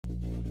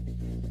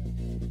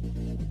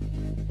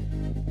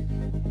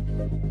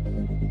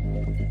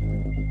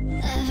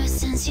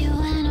Since you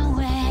went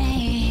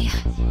away,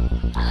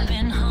 I've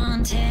been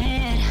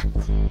haunted,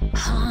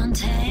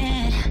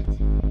 haunted.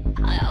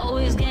 I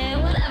always get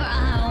whatever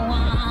I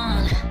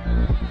want,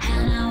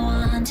 and I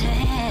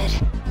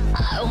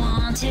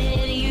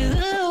wanted you.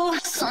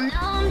 So now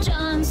I'm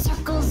drawing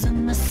circles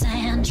in the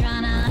sand,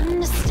 trying to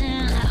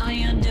understand how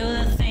you do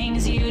the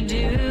things you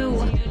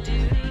do.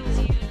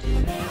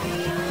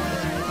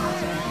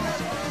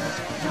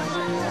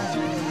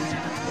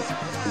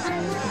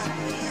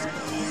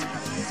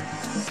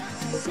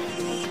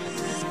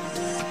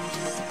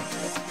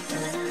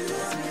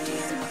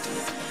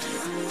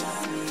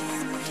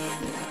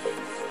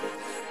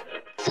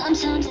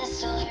 Sometimes it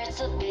still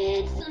hurts a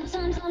bit,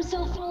 sometimes I'm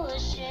so full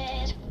of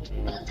shit,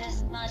 but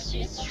this much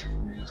is true.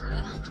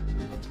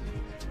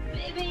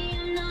 Baby,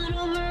 I'm not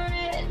over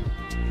it.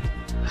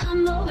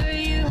 I'm over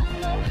you.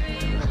 I'm over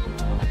you.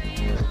 I'm over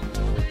you.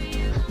 I'm over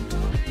you. I'm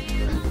over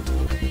you.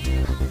 I'm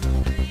over you.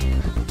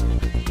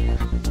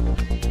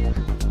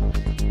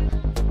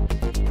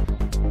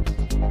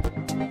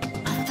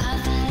 I thought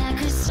that I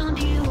could stomp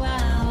you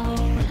out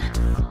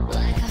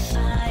like a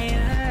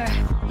fire,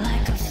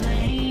 like a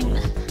flame.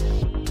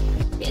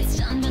 It's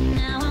done, but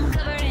now I'm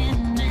covered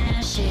in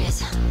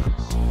ashes,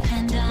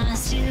 and I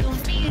still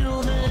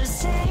feel the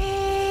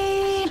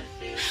same.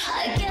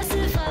 I guess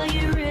if I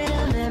get rid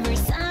of every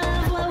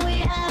sign of what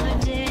we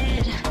ever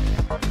did,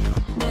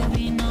 there'll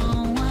be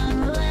no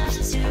one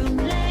left to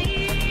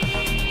blame.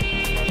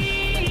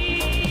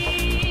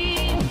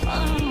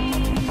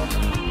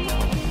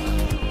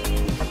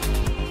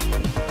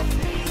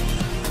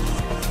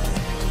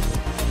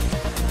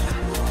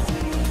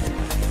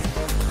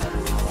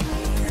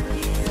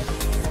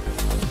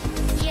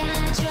 Yeah,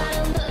 I try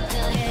to look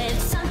ahead.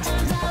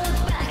 Sometimes I look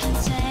back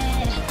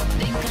instead.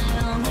 Think I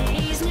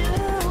always knew.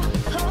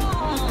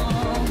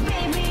 Oh,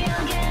 baby,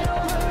 I'll get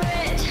over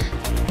it.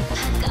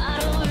 I got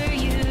over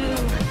you.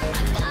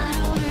 I got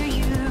over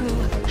you.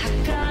 I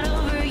got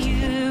over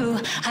you.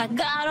 I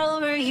got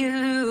over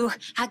you.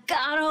 I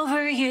got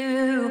over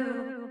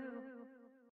you.